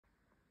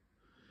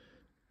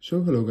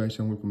So hello guys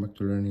and welcome back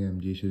to Learning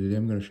MG. So today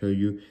I'm going to show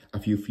you a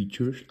few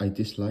features I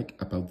dislike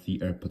about the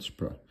AirPods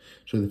Pro.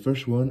 So the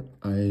first one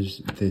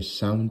is the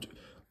sound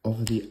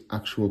of the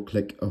actual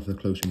click of the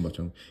closing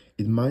button.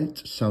 It might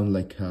sound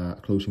like a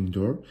closing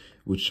door,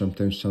 which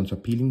sometimes sounds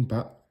appealing,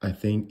 but I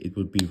think it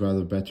would be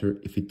rather better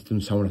if it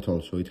didn't sound at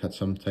all. So it had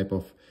some type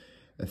of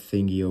a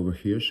thingy over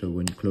here, so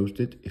when you closed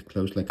it, it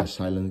closed like a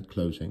silent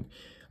closing.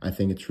 I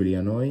think it's really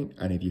annoying,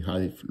 and if you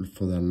had it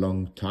for a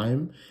long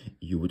time,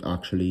 you would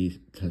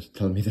actually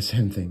tell me the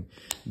same thing.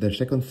 The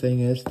second thing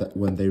is that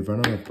when they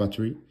run out of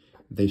battery,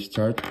 they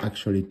start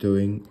actually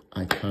doing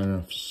a kind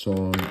of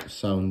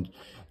sound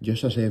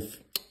just as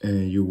if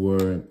you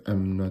were,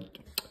 I'm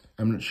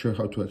not sure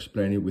how to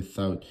explain it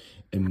without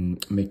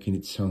making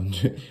it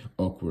sound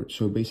awkward.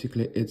 So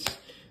basically it's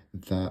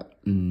that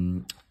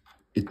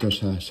it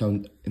does a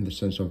sound in the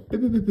sense of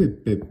beep, beep,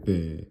 beep, beep,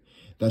 beep.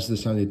 That's the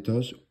sound it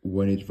does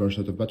when it runs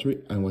out of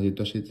battery, and what it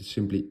does is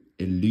simply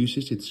it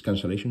loses its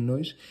cancellation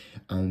noise,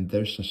 and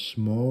there's a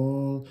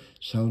small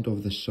sound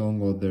of the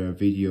song or the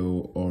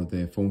video or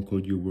the phone call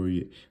you were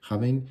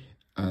having,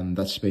 and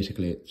that's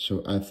basically it.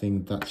 So I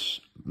think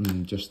that's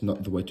just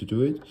not the way to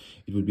do it.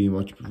 It would be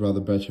much rather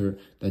better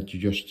that you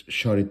just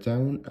shut it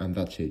down and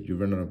that's it. You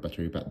run out of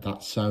battery, but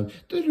that sound,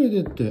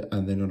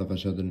 and then all of a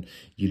sudden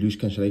you lose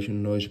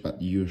cancellation noise, but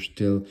you're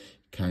still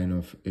kind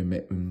of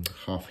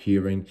half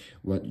hearing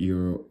what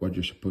you're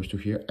supposed to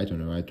hear. I don't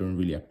know, I don't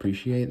really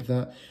appreciate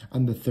that.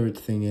 And the third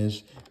thing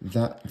is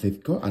that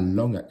they've got a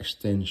long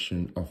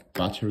extension of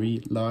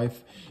battery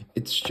life.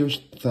 It's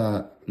just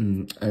that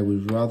I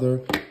would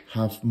rather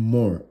have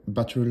more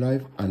battery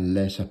life and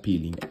less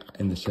appealing,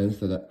 in the sense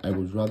that I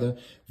would rather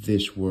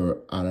this were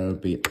a little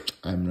bit,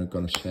 I'm not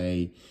gonna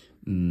say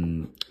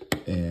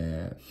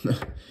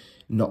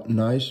not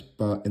nice,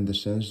 but in the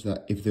sense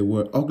that if they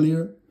were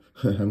uglier,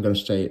 I'm gonna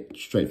say it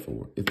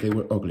straightforward. If they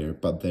were uglier,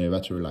 but their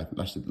battery life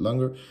lasted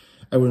longer,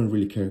 I wouldn't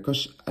really care,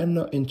 because I'm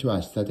not into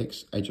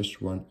aesthetics. I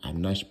just want a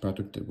nice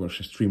product that works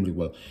extremely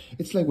well.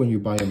 It's like when you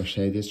buy a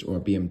Mercedes or a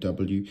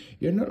BMW,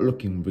 you're not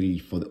looking really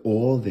for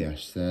all the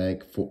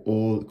aesthetic, for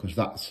all, because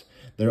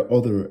there are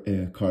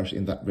other cars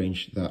in that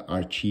range that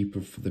are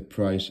cheaper for the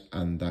price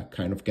and that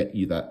kind of get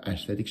you that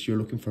aesthetics. You're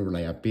looking for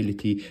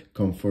reliability,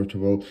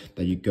 comfortable,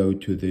 that you go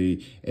to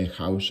the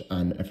house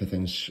and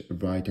everything's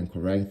right and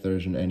correct. There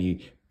isn't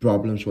any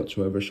problems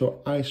whatsoever.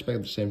 So I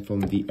expect the same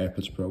from the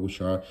AirPods Pro,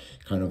 which are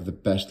kind of the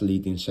best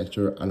leading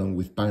sector, along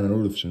with Bang &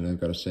 Olufsen.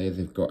 I've got to say,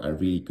 they've got a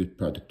really good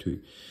product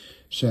too.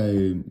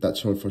 So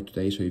that's all for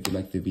today. So if you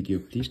like the video,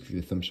 please click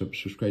the thumbs up,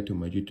 subscribe to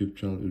my YouTube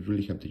channel. It would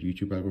really help the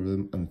YouTube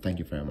algorithm, and thank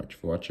you very much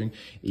for watching.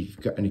 If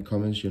you've got any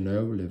comments,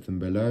 leave them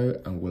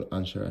below and we'll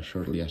answer as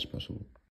shortly as possible.